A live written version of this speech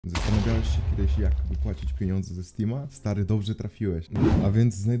Zastanawiałeś się kiedyś, jak wypłacić pieniądze ze Steama? Stary, dobrze trafiłeś. A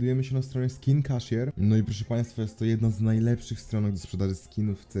więc znajdujemy się na stronie Skin Cashier. No i proszę Państwa, jest to jedna z najlepszych stronek do sprzedaży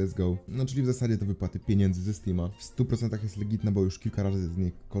skinów w CSGO. No czyli w zasadzie do wypłaty pieniędzy ze Steama. W 100% jest legitna, bo już kilka razy z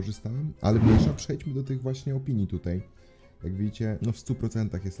niej korzystałem. Ale mniejsza, przejdźmy do tych właśnie opinii tutaj. Jak widzicie, no w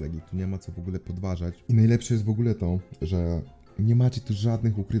 100% jest legit, tu nie ma co w ogóle podważać. I najlepsze jest w ogóle to, że nie macie tu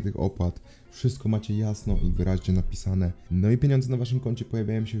żadnych ukrytych opłat. Wszystko macie jasno i wyraźnie napisane. No i pieniądze na waszym koncie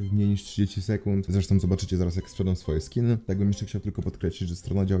pojawiają się w mniej niż 30 sekund. Zresztą zobaczycie zaraz, jak sprzedam swoje skiny. Tak bym jeszcze chciał tylko podkreślić, że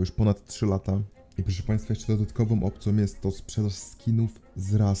strona działa już ponad 3 lata. I proszę Państwa, jeszcze dodatkową opcją jest to sprzedaż skinów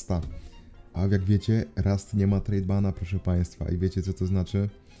z Rasta. A jak wiecie, Rast nie ma tradebana, proszę Państwa. I wiecie, co to znaczy?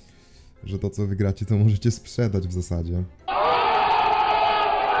 Że to, co wygracie, to możecie sprzedać w zasadzie.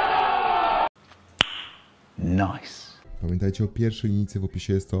 Nice. Pamiętajcie o pierwszej linijce w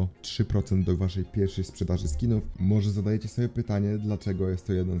opisie, jest to 3% do waszej pierwszej sprzedaży skinów. Może zadajecie sobie pytanie, dlaczego jest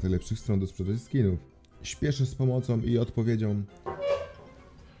to jedna z najlepszych stron do sprzedaży skinów. Śpieszę z pomocą i odpowiedzią: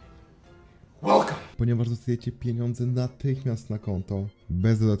 Welcome. ponieważ dostajecie pieniądze natychmiast na konto,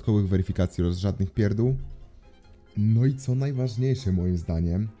 bez dodatkowych weryfikacji oraz żadnych pierdół. No i co najważniejsze moim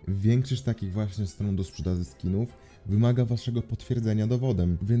zdaniem, większość takich właśnie stron do sprzedaży skinów wymaga waszego potwierdzenia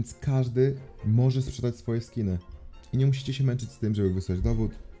dowodem, więc każdy może sprzedać swoje skiny. I nie musicie się męczyć z tym, żeby wysłać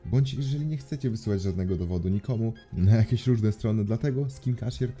dowód, bądź jeżeli nie chcecie wysyłać żadnego dowodu nikomu na jakieś różne strony, dlatego Skin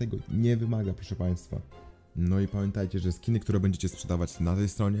Cashier tego nie wymaga, proszę Państwa. No i pamiętajcie, że skiny, które będziecie sprzedawać na tej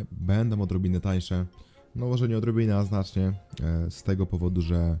stronie, będą odrobinę tańsze. No może nie odrobinę, a znacznie, z tego powodu,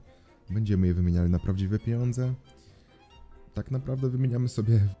 że będziemy je wymieniali na prawdziwe pieniądze. Tak naprawdę wymieniamy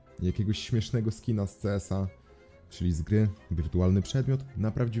sobie jakiegoś śmiesznego skina z CS-a, czyli z gry, wirtualny przedmiot,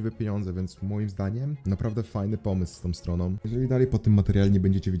 na prawdziwe pieniądze, więc moim zdaniem naprawdę fajny pomysł z tą stroną. Jeżeli dalej po tym materiale nie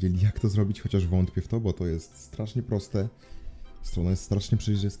będziecie wiedzieli, jak to zrobić, chociaż wątpię w to, bo to jest strasznie proste, strona jest strasznie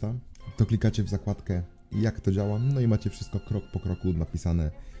przejrzysta, to klikacie w zakładkę jak to działa, no i macie wszystko krok po kroku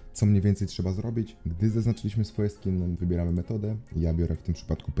napisane, co mniej więcej trzeba zrobić. Gdy zaznaczyliśmy swoje skiny, wybieramy metodę, ja biorę w tym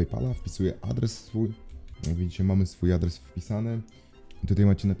przypadku PayPala, wpisuję adres swój, jak widzicie mamy swój adres wpisany. Tutaj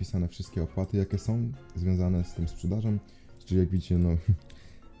macie napisane wszystkie opłaty, jakie są związane z tą sprzedażą, czyli jak widzicie, no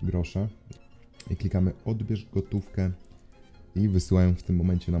grosze. I klikamy odbierz gotówkę i wysyłają w tym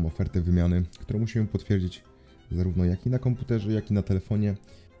momencie nam ofertę wymiany, którą musimy potwierdzić zarówno jak i na komputerze, jak i na telefonie.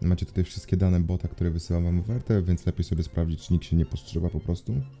 Macie tutaj wszystkie dane bota, które wysyła wam ofertę, więc lepiej sobie sprawdzić, czy nikt się nie postrzyba po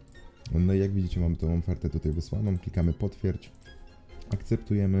prostu. No i jak widzicie, mamy tą ofertę tutaj wysłaną, klikamy potwierdź,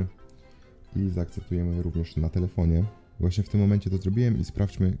 akceptujemy i zaakceptujemy również na telefonie. Właśnie w tym momencie to zrobiłem i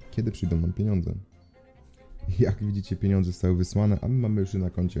sprawdźmy, kiedy przyjdą nam pieniądze. Jak widzicie, pieniądze zostały wysłane, a my mamy już je na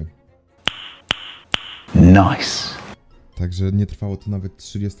koncie. Nice. Także nie trwało to nawet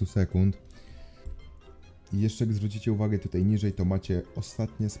 30 sekund. I jeszcze jak zwrócicie uwagę tutaj niżej, to macie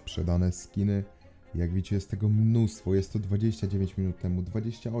ostatnie sprzedane skiny. Jak widzicie, jest tego mnóstwo. Jest to 29 minut temu,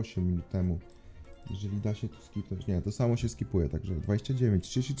 28 minut temu. Jeżeli da się tu skipnąć, nie, to samo się skipuje, także 29,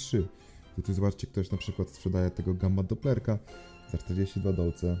 33. Tutaj zobaczcie, ktoś na przykład sprzedaje tego gamma dopplerka za 42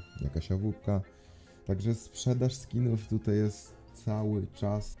 dolce, jakaś awupka. Także sprzedaż skinów tutaj jest cały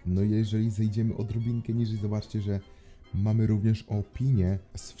czas. No i jeżeli zejdziemy odrobinkę niżej, zobaczcie, że mamy również opinię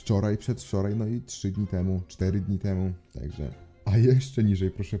z wczoraj, przedwczoraj, no i 3 dni temu, 4 dni temu, także. A jeszcze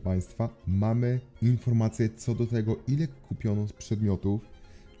niżej, proszę Państwa, mamy informację co do tego, ile kupiono przedmiotów,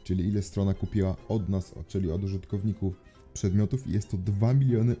 czyli ile strona kupiła od nas, czyli od użytkowników przedmiotów, i jest to 2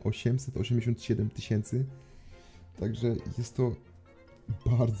 887 000, także jest to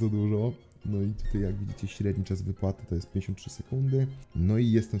bardzo dużo. No i tutaj jak widzicie, średni czas wypłaty to jest 53 sekundy. No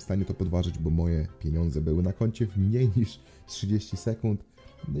i jestem w stanie to podważyć, bo moje pieniądze były na koncie w mniej niż 30 sekund.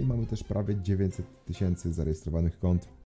 No i mamy też prawie 900 000 zarejestrowanych kont.